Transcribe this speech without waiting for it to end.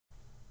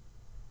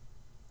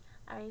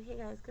Alright, hey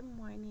guys, good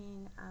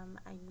morning.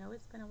 I know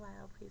it's been a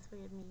while, please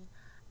forgive me.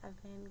 I've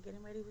been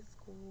getting ready with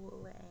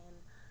school and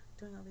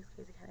doing all these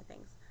crazy kind of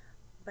things.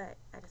 But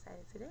I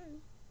decided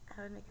today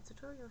I would make a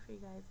tutorial for you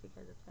guys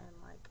because it's been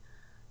like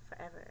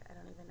forever. I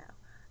don't even know.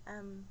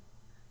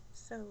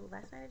 So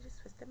last night I just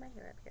twisted my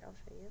hair up here. I'll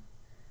show you.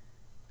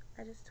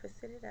 I just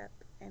twisted it up,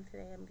 and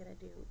today I'm gonna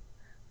do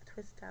a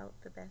twist out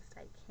the best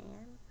I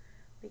can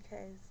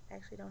because I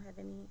actually don't have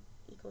any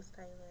eco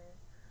styler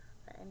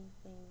or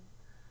anything.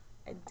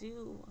 I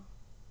do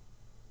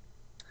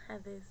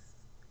have this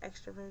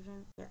extra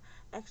virgin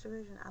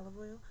olive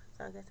oil,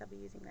 so I guess I'll be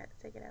using that to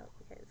take it out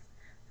because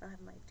I don't have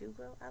my Do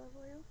Grow olive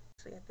oil.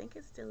 Actually, I think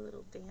it's still a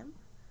little damp,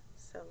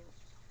 so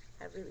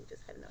I really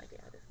just have no idea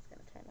how this is going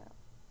to turn out.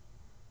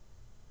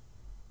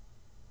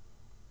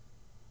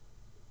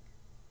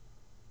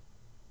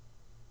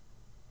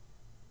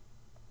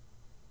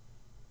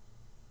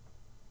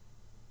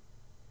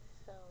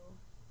 So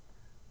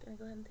I'm gonna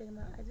go ahead and take them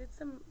out. I did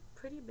some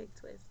pretty big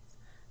twists,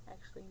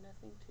 actually,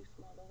 nothing too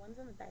small. The ones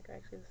in the back are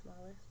actually the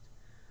smallest,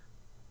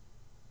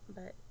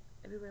 but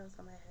everywhere else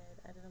on my head,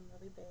 I did them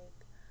really big.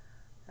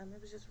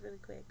 It was just really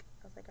quick.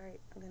 I was like, all right,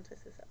 I'm gonna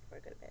twist this up before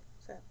I go to bed.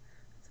 So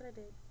that's what I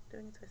did,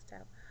 doing a twist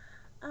out.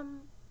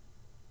 Um,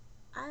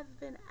 I've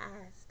been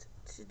asked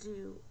to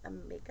do a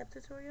makeup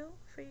tutorial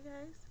for you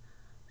guys.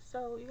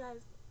 So you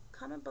guys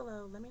comment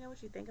below. Let me know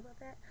what you think about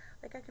that.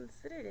 Like, I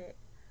considered it.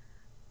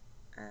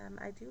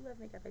 I do love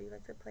makeup. I do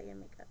like to play in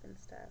makeup and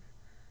stuff.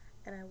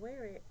 And I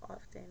wear it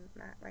often.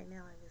 Not right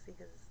now, obviously,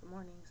 because it's the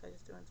morning, so I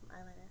just doing some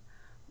eyeliner.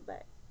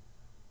 But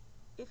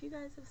if you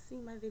guys have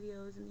seen my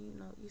videos and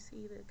you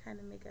see the kind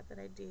of makeup that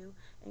I do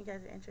and you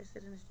guys are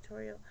interested in a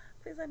tutorial,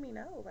 please let me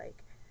know.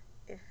 Like,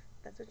 if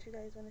that's what you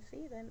guys want to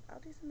see, then I'll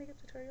do some makeup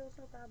tutorials,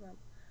 no problem.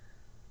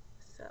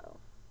 So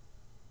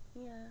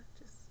yeah,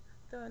 just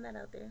throwing that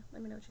out there.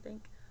 Let me know what you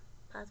think.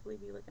 Possibly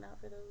be looking out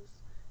for those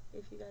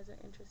if you guys are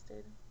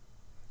interested.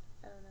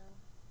 I don't know.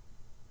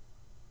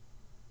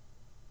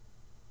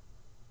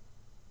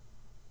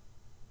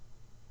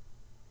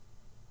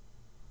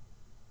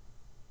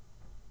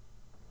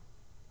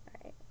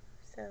 Alright,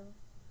 so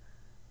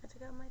I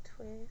took out my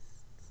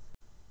twists.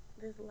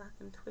 This lock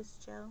and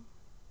twist gel.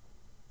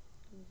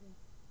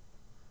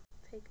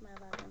 Take my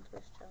lock and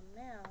twist gel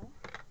now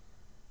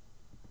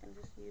and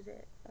just use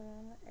it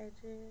around the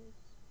edges.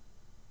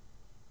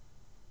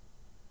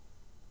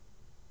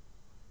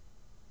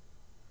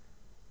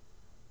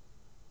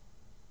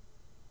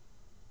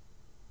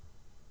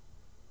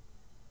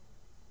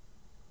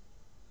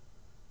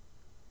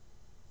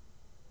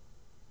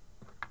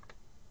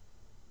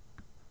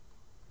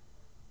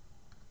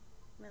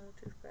 My little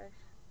toothbrush.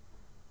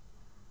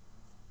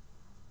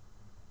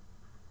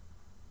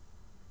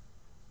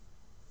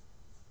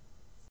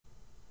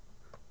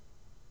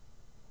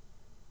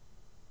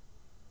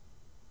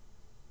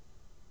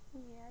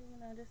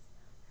 Yeah, just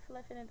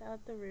fluffing it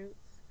out the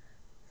roots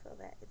so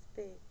that it's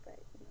big, but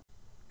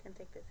can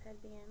take this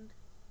headband.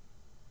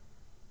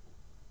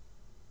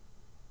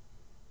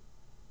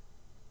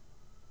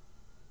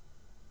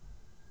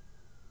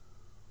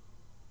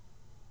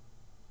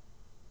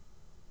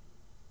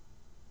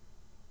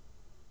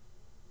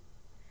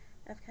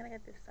 I've kind of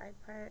got this side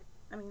part,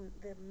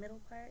 the middle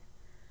part,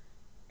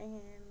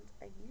 and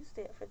I used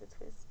it for the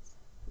twists,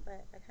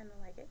 but I kind of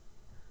like it,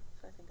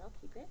 so I think I'll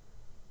keep it.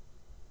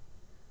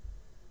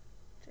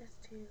 Just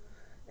do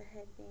the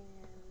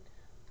headband,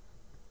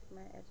 take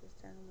my edges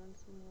down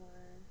once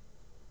more.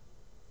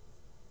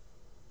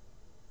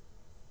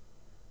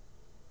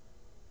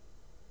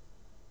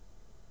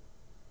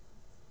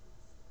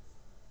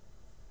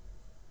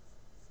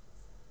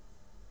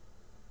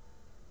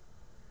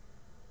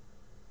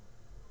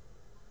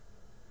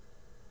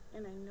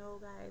 And I know,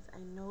 guys, I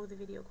know the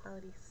video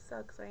quality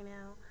sucks right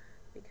now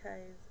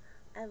because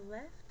I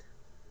left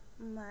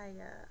my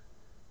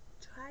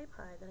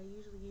tripod that I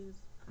usually use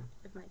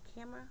with my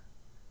camera.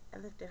 I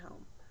left it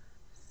home.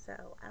 So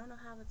I don't know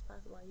how it's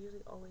possible. I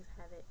usually always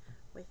have it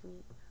with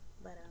me,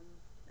 but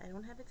I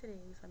don't have it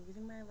today, so I'm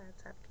using my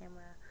laptop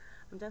camera.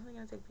 I'm definitely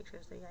gonna take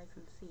pictures so you guys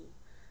can see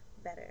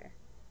better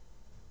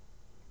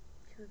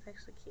because it's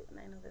actually cute. And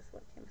I know this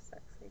webcam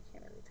sucks, so you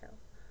can't really tell.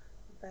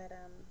 But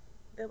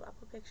I'll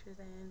put pictures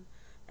in,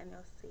 and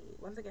you'll see.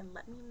 Once again,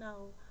 let me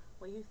know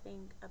what you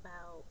think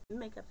about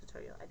makeup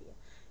tutorial idea.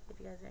 If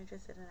you guys are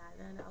interested in that,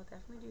 then I'll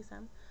definitely do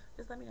some.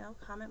 Just let me know.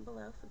 Comment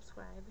below.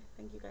 Subscribe.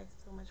 Thank you guys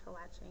so much for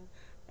watching,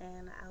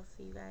 and I'll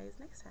see you guys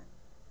next time.